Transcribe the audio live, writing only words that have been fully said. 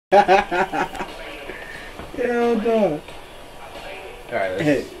Hell no. Alright, let's...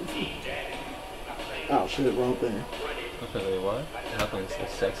 Hey. Oh shit, wrong thing. Okay, what? Nothing so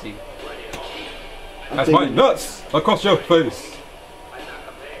sexy. That's my nuts across your face.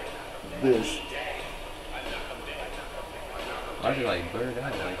 This. Why is it like blurred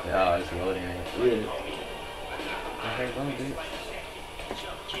out like that? Oh, it's loading it. Yeah. Okay, go, dude.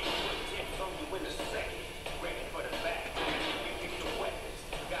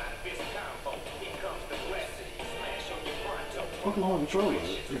 What the hell controller?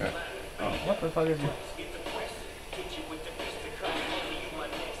 Yeah. Oh, what the fuck is it?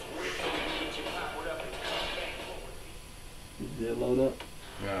 Did it load up?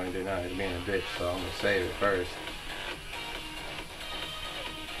 No, it did not. It's being a bitch, so I'm gonna save it first.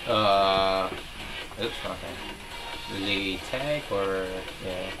 Oops, okay. The tag or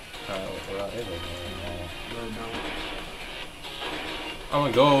yeah. Well, it was, I'm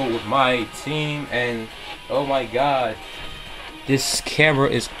gonna go with my team, and oh my god, this camera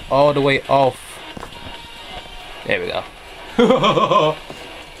is all the way off. There we go.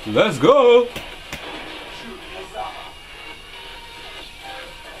 Let's go.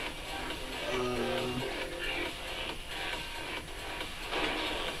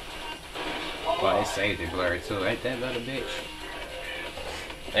 Well, it saved it blurry too. Ain't that about a bitch?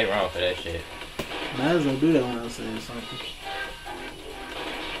 They wrong for that shit. Might as well do that when I was saying something.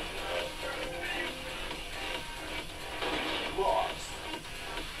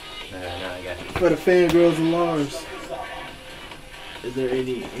 Nah, I got it. For the fangirls and Lars, is there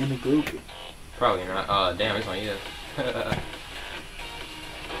any in the group? Probably not. Oh, damn, it's on you.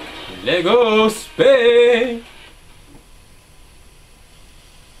 Lego Spain.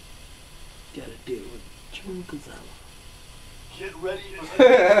 Gotta deal with June Gonzalez. Get ready for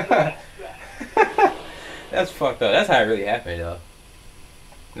That's fucked up. That's how it really happened, though.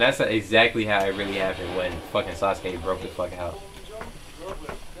 And that's exactly how it really happened when fucking Sasuke broke the fuck out.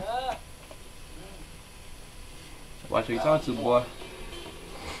 Watch who you talk to, boy.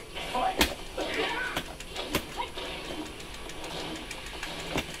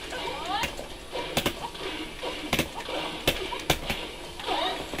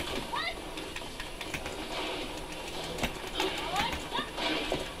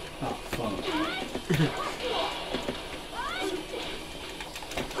 Oh, fuck.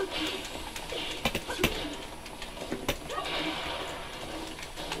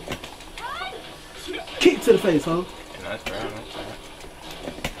 Kick to the face, huh? That's right, that's right.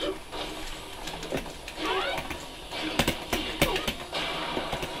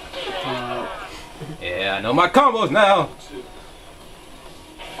 Yeah, I know my combos now.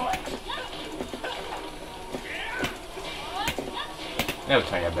 Never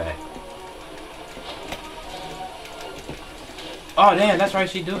turn your back. Oh damn, that's right,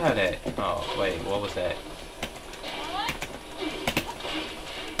 she do have that. Oh wait, what was that?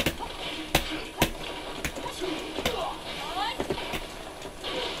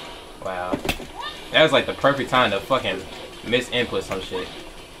 Wow. That was like the perfect time to fucking misinput some shit.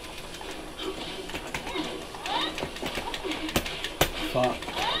 Fuck.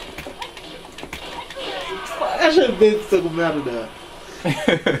 I should have been took him out of there.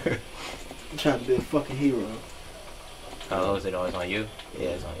 I'm trying to be a fucking hero. Oh, is it always on you? Yeah,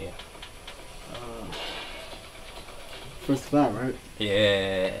 it's on you. First five, right?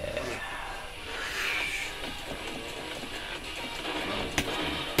 Yeah.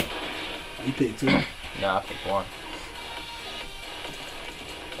 You picked two. Nah, I picked one.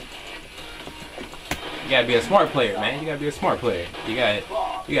 You gotta be a smart player, man. You gotta be a smart player. You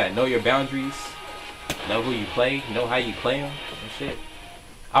gotta know your boundaries, know who you play, know how you play them, and shit.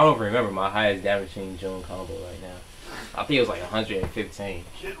 I don't even remember my highest damaging June combo right now. I think it was like 115,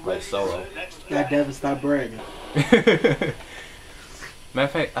 like solo. God damn it, stop bragging. Matter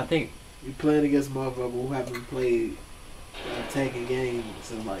of fact, I think You playing against motherfuckers who haven't played Tekken games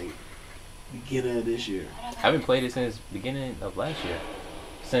since like beginning of this year. I haven't played it since beginning of last year.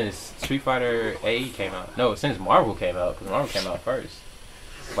 Since Street Fighter AE came out. No, since Marvel came out, because Marvel came out first.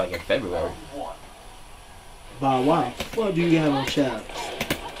 Like in February. But why? What do you have on Shadows?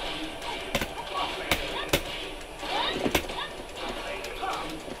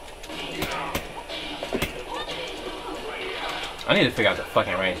 I need to figure out the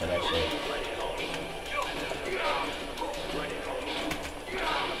fucking range on that shit.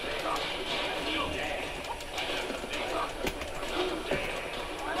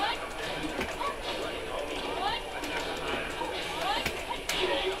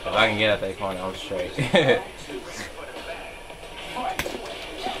 If I can get out that corner, I'm straight.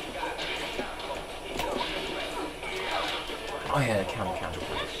 Oh yeah, counter.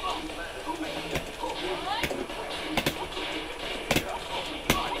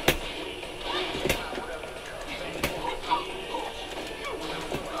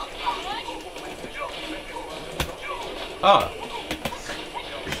 Oh.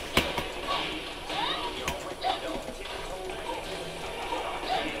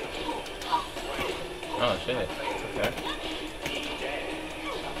 Oh shit. Okay.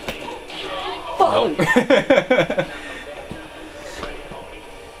 Nope.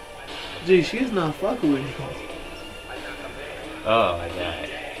 Gee, she's not fucking with me. Oh my god.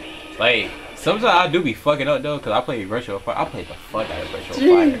 Like, sometimes I do be fucking up though, cause I play Virtual Fire. I play the fuck out of Virtual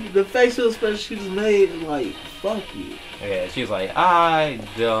Fire. Gee, the facial special she just made, like, fuck you. Yeah, she's like, I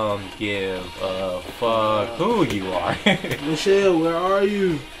don't give a fuck who you are. Michelle, where are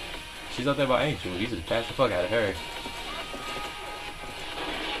you? She's up there by Angel. You just pass the fuck out of her.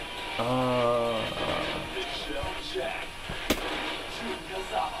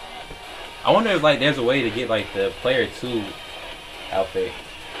 I wonder if like there's a way to get like the player 2 outfit,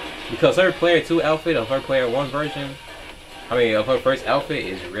 because her player 2 outfit of her player 1 version, I mean of her first outfit,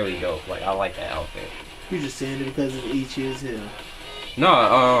 is really dope. Like I like that outfit. You're just saying it because it's Ichi as hell.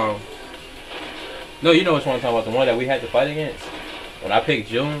 No, no, you know which one I'm talking about, the one that we had to fight against. When I picked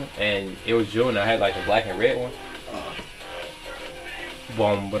June and it was June, I had like the black and red one.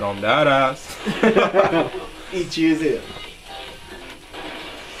 Boom, but on that ass. Ichi as hell.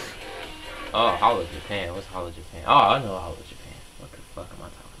 Oh, Hollow Japan. What's Hollow Japan? Oh, I know Hollow Japan. What the fuck am I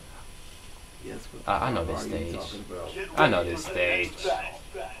talking about? Yes, I know this stage. I know this stage.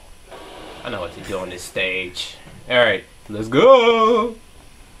 I know what to do on this stage. Alright, let's go!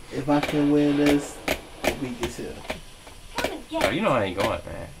 If I can win this, weak as hell. Oh, you know I ain't going,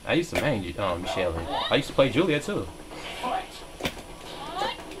 man. I used to main Michelle. I used to play Julia too.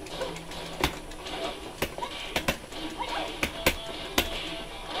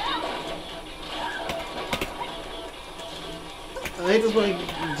 I think that's why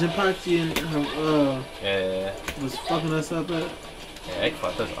Jinpachi and her, Yeah. was fucking us up at. Yeah, they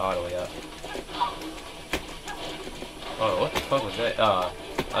fucked us all the way up. Oh, what the fuck was that? I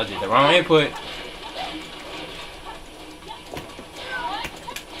did the wrong input.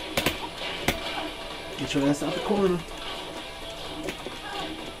 Get your ass out the corner.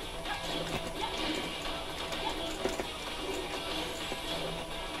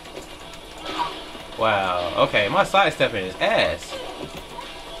 Wow. Okay, my sidestepping is ass.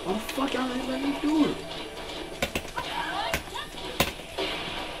 What the fuck y'all ain't letting me do it?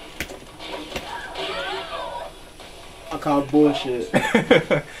 I call bullshit.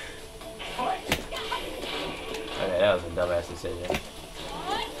 Okay, that was a dumbass decision.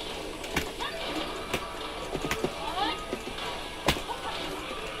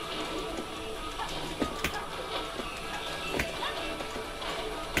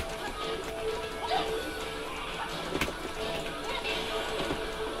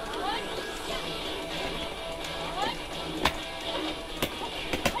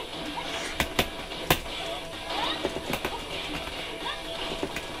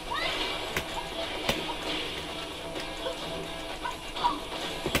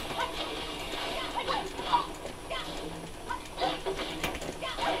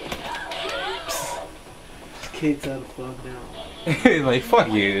 Kicked out the fuck down. Like,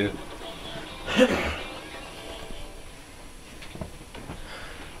 fuck you.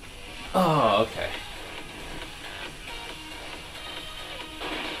 Oh, okay.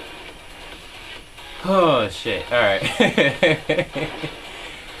 Oh, shit. Alright.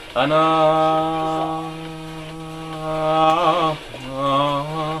 Oh, no.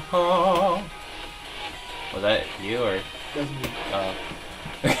 Was that you or? That's me.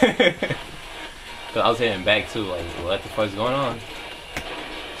 Cause I was hitting back too, like, what the fuck's going on?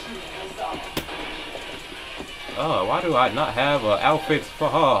 Oh, why do I not have outfits for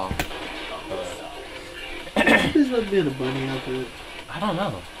her? This must be in a bunny outfit. I don't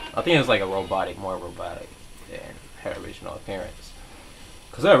know. I think it's like a robotic, more robotic than her original appearance.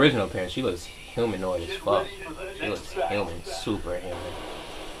 Cause her original appearance, she looks humanoid as fuck. She looks human, super human.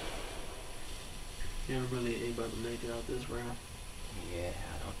 Yeah, really ain't about to make it out this round. Yeah,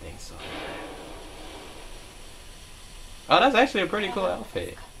 I don't think so. Oh, that's actually a pretty cool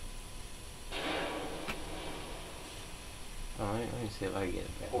outfit. Oh, let me see if I can get a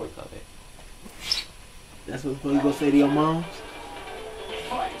better look of it. That's what you gonna say to your moms?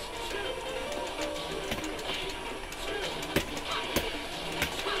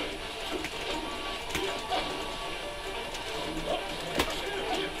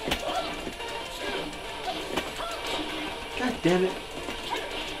 God damn it.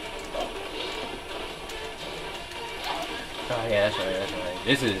 Oh yeah, that's right, that's right.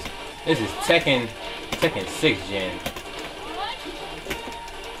 This is Tekken 6 gen.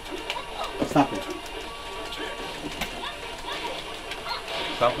 Stop it.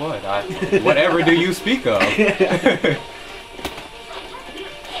 Stop what? Whatever do you speak of?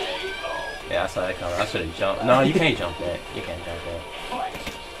 Yeah, I saw that coming. I should have jumped. No, you can't jump that. You can't jump that.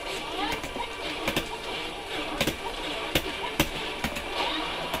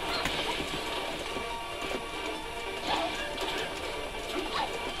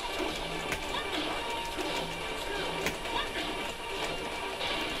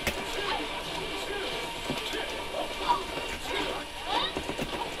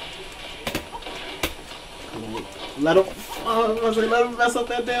 Let him. I was like, let him mess up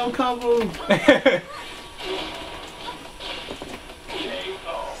that damn combo.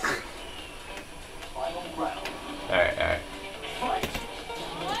 Alright.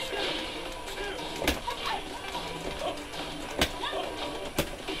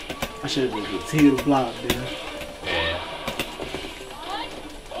 I should have just continued to block, man. Yeah.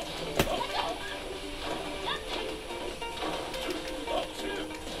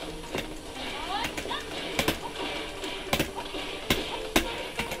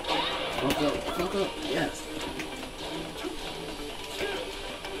 Fuck up, yes.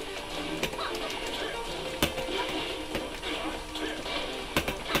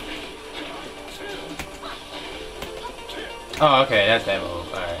 Oh, okay, that's that move.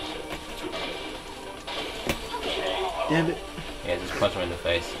 Alright. Damn it. Yeah, just punch him in the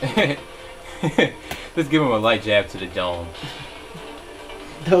face. Let's give him a light jab to the dome.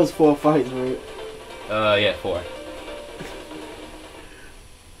 That was 4 fights, right? Yeah, 4.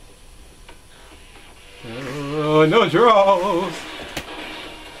 No draws.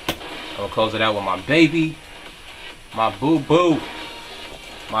 I'm gonna close it out with my baby, my boo boo,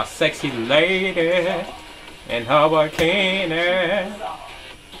 my sexy lady, and her bikini.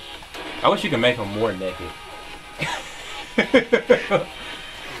 I wish you could make him more naked.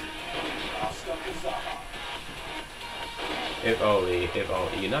 If only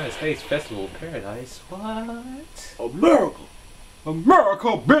United States Festival Paradise. What? America! America,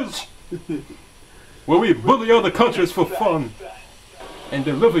 bitch! Where we bully other countries for fun and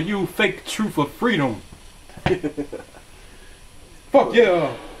deliver you fake truth of freedom. Fuck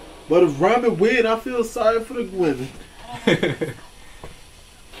yeah! But if Robin win, I feel sorry for the women.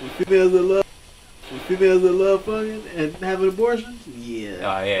 Females that love fucking and having abortions? Yeah.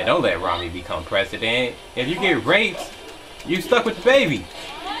 Oh yeah, don't let Rami become president. If you get raped, you stuck with the baby.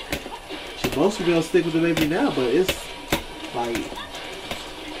 She mostly gonna stick with the baby now, but it's like,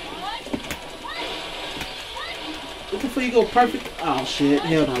 what the fuck you go perfect? Oh shit,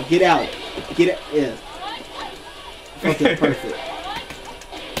 hell no, get out. Get out, yes. Fucking perfect.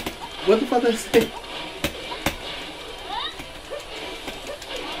 What the fuck did I say?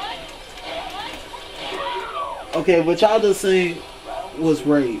 Okay, what y'all just saying was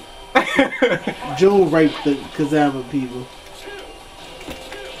rape. June raped the Kazama people.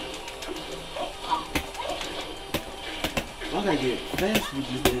 I gotta get fast with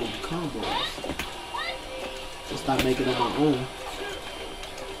these damn combos. So stop making them my own.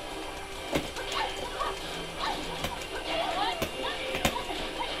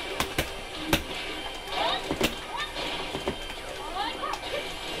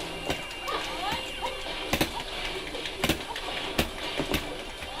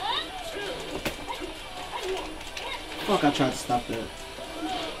 Fuck, I tried to stop that.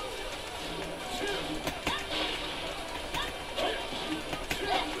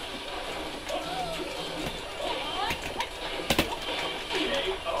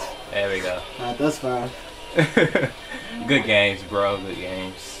 There we go. Alright, that's fine. Good games, bro. Good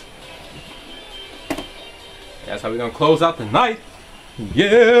games. That's how we're gonna close out the night.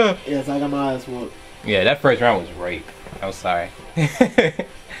 Yeah. Yes, I got my ass whooped. Yeah, that first round was rape. I'm sorry.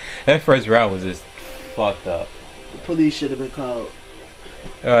 That first round was just fucked up. The police should have been called.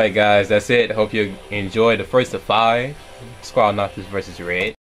 Alright guys, that's it. Hope you enjoyed the first of 5. SquallNoctis versus Red.